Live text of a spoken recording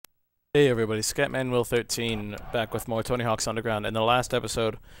Hey everybody, Scatman Will 13 back with more Tony Hawk's Underground. In the last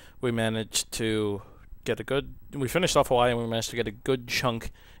episode, we managed to get a good... We finished off Hawaii and we managed to get a good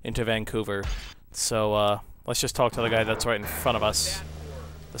chunk into Vancouver. So, let's just talk to the guy that's right in front of us.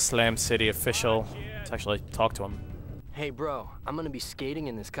 The Slam City official. Let's actually talk to him. Hey bro, I'm gonna be skating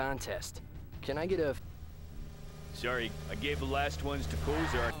in this contest. Can I get a... Sorry, I gave the last ones to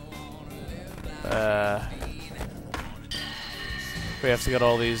Kozar. We have to get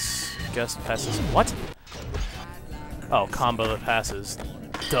all these guest passes. What? Oh, combo the passes.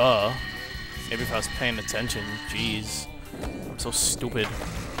 Duh. Maybe if I was paying attention. Jeez. I'm so stupid.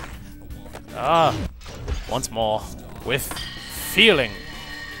 Ah. Once more. With feeling.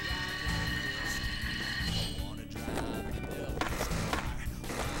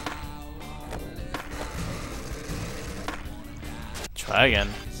 Try again.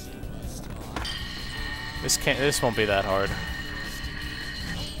 This won't be that hard.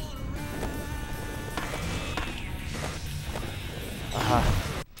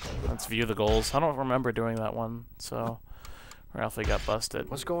 Let's view the goals. I don't remember doing that one, so Ralphie got busted.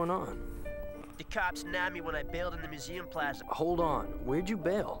 What's going on? The cops nabbed me when I bailed in the museum plaza. Hold on, where'd you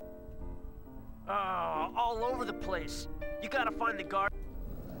bail? Oh, all over the place. You gotta find the guard.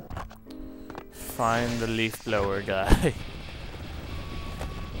 Find the leaf blower guy.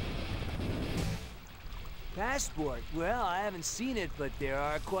 Passport? Well, I haven't seen it, but there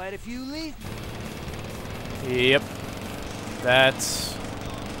are quite a few leaf. Yep. That's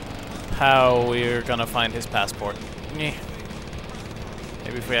how we're gonna find his passport. Maybe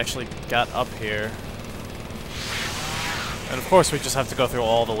if we actually got up here. And of course we just have to go through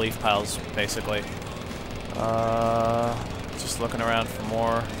all the leaf piles, basically. Just looking around for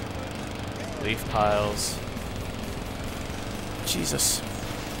more leaf piles. Jesus.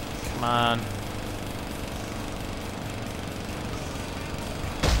 Come on.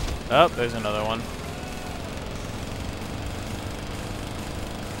 Oh, there's another one.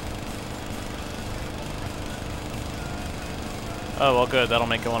 Oh, well good, that'll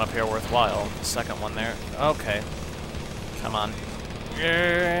make going up here worthwhile. The second one there. Okay. Come on.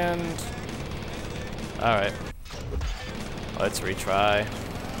 And... Alright. Let's retry.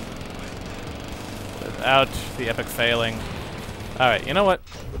 Without the epic failing. Alright, you know what?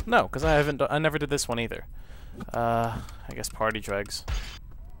 No, because I never did this one either. I guess party dregs.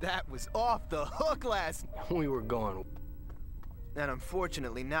 That was off the hook last... We were going... And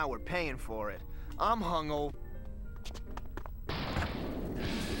unfortunately, now we're paying for it. I'm hungover.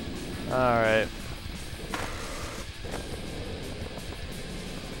 Alright.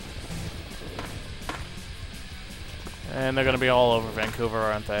 And they're gonna be all over Vancouver,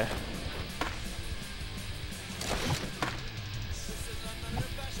 aren't they?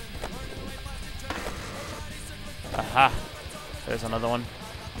 Aha! There's another one.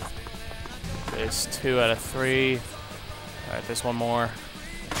 There's 2 out of 3. Alright, there's one more.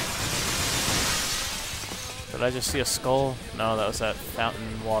 Did I just see a skull? No, that was that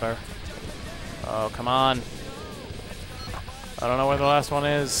fountain water. Oh, come on. I don't know where the last one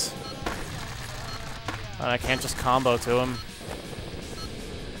is. And I can't just combo to him.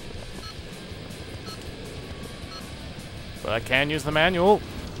 But I can use the manual.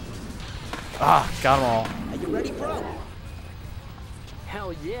 Ah, got them all. Are you ready, bro?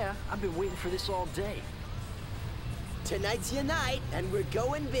 Hell yeah, I've been waiting for this all day. Tonight's your night, and we're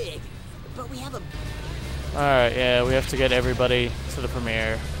going big. But we have a... Alright, yeah, we have to get everybody to the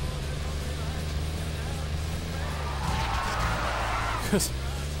premiere.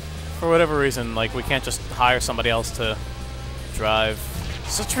 For whatever reason, like, we can't just hire somebody else to drive.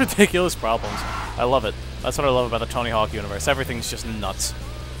 Such ridiculous problems. I love it. That's what I love about the Tony Hawk universe. Everything's just nuts.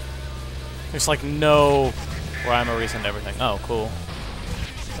 There's like no rhyme or reason to everything. Oh, cool.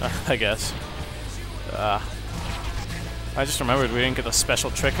 I guess. I just remembered we didn't get the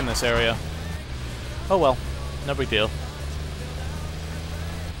special trick in this area. Oh well, no big deal.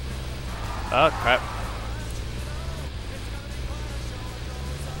 Oh, crap.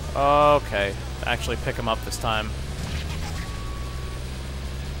 Okay, actually pick him up this time.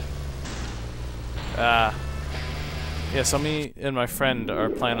 Yeah, so me and my friend are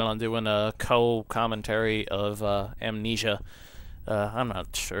planning on doing a co-commentary of Amnesia. I'm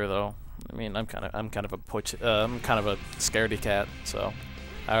not sure though. I mean, I'm kind of a scaredy cat. So,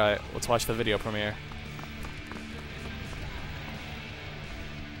 all right, let's watch the video premiere.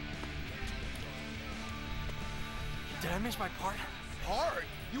 Did I miss my part? Hard?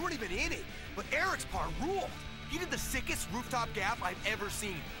 You weren't even in it. But Eric's part ruled. He did the sickest rooftop gap I've ever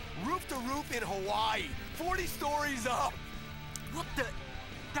seen. Roof to roof in Hawaii. 40 stories up. What the...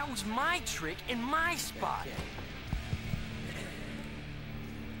 That was my trick in my spot.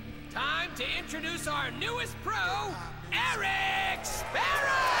 Time to introduce our newest pro, Eric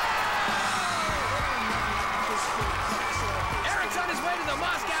Sparrow! Eric's on his way to the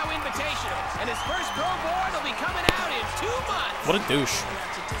Moscow Invitational, and his first pro board will be coming out in 2 months. What a douche.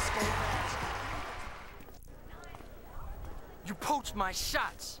 You poached my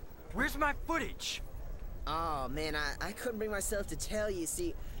shots. Where's my footage? Oh, man, I couldn't bring myself to tell you.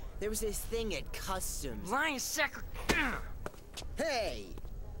 See, there was this thing at Customs. Lying secret. Hey!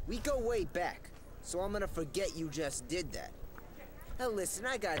 We go way back, so I'm gonna forget you just did that. Now listen,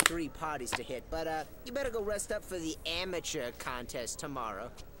 I got 3 parties to hit, but you better go rest up for the amateur contest tomorrow.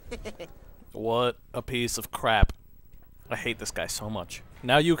 What a piece of crap. I hate this guy so much.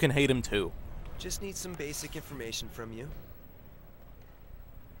 Now you can hate him too. Just need some basic information from you.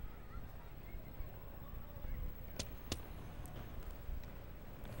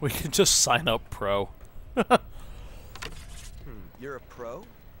 We can just sign up pro. You're a pro?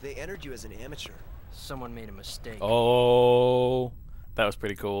 They entered you as an amateur. Someone made a mistake. Oh, that was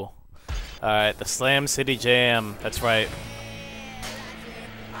pretty cool. Alright, the Slam City Jam. That's right.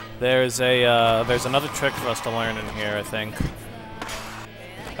 There's another trick for us to learn in here, I think.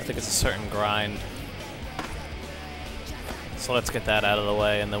 I think it's a certain grind. So let's get that out of the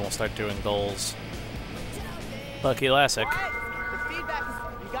way, and then we'll start doing goals. Lucky Lassic. The feedback is,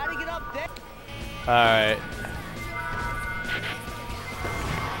 you gotta get up there. Alright.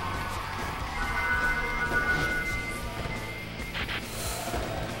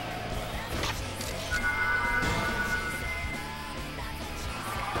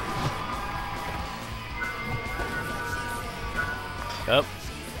 Oh.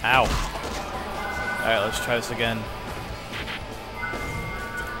 Ow. Alright, let's try this again.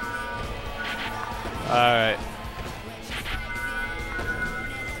 Alright.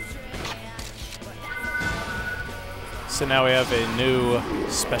 So now we have a new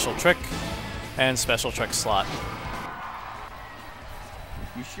special trick and special trick slot.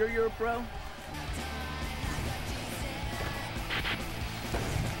 You sure you're a pro?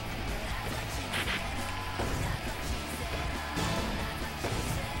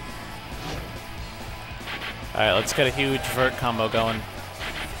 Alright, let's get a huge vert combo going.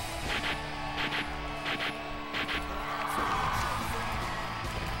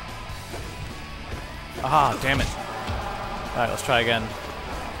 Ah, damn it. Alright, let's try again.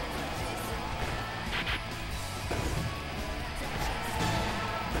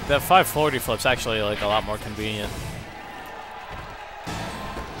 That 540 flip's actually like a lot more convenient.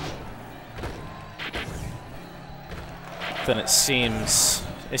 Than it seems.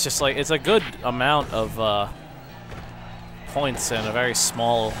 It's just like, it's a good amount of points in a very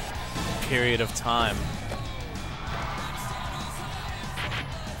small period of time.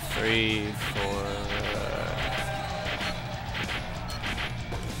 3, 4...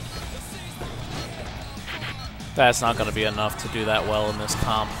 That's not going to be enough to do that well in this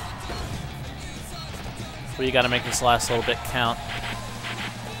comp. We got to make this last little bit count.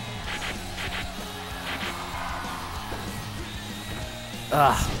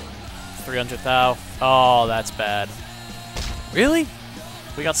 Ah, 300 thou. Oh, that's bad. Really?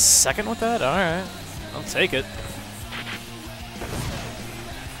 We got second with that? Alright. I'll take it.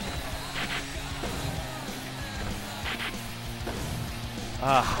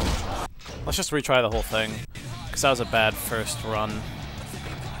 Ah. Let's just retry the whole thing. Because that was a bad first run.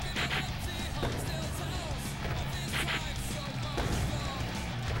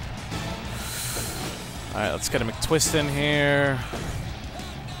 Alright, let's get a McTwist in here.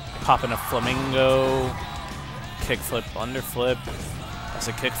 Pop in a flamingo. Kickflip, underflip. That's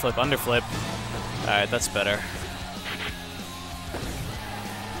a kickflip, underflip. Alright, that's better.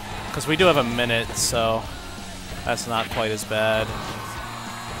 Because we do have a minute, so that's not quite as bad.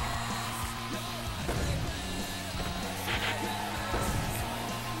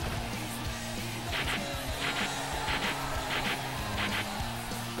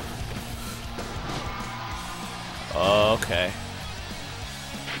 Okay.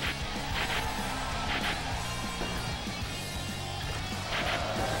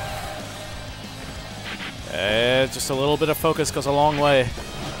 Just a little bit of focus goes a long way.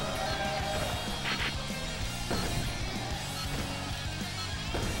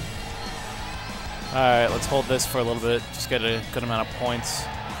 Alright, let's hold this for a little bit. Just get a good amount of points.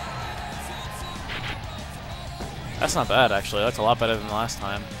 That's not bad, actually. That's a lot better than last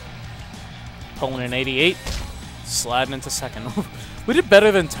time. Pulling an 88. Sliding into second. We did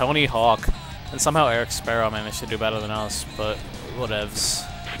better than Tony Hawk. And somehow Eric Sparrow managed to do better than us, but whatevs.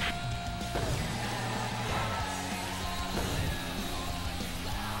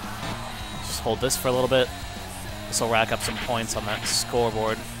 Just hold this for a little bit. This will rack up some points on that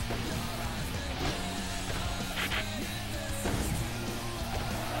scoreboard.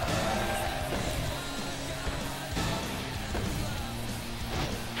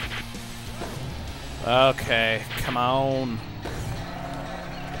 Okay, come on.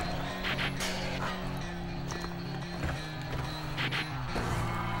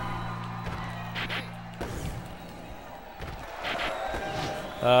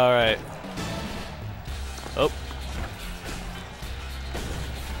 Alright. Oh.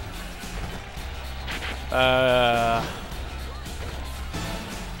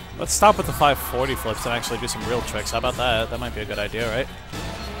 Let's stop with the 540 flips and actually do some real tricks. How about that? That might be a good idea, right?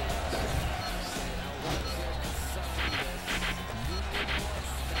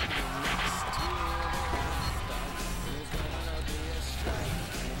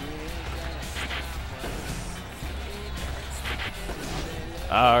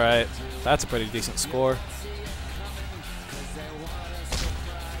 Alright, that's a pretty decent score.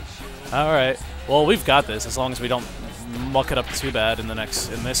 Alright, well we've got this as long as we don't muck it up too bad in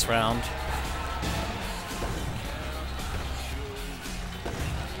this round.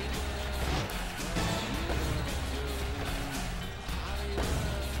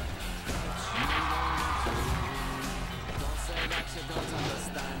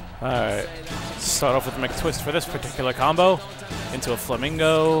 Alright, start off with a McTwist for this particular combo. Into a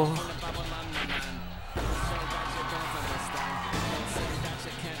flamingo.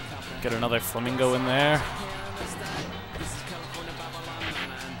 Get another flamingo in there.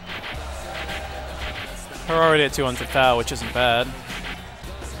 We're already at 200 thou, which isn't bad.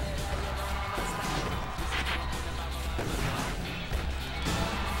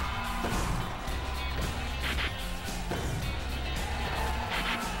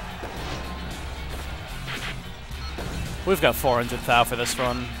 We've got 400 thou for this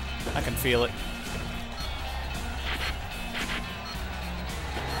run. I can feel it.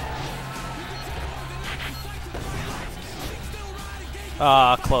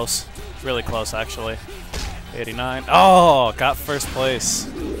 Ah, close. Really close, actually. 89. Oh, got first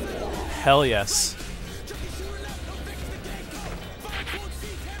place. Hell yes.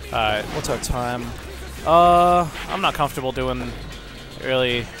 Alright, what's our time? I'm not comfortable doing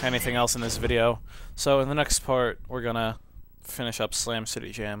really anything else in this video. So in the next part, we're gonna finish up Slam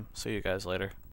City Jam. See you guys later.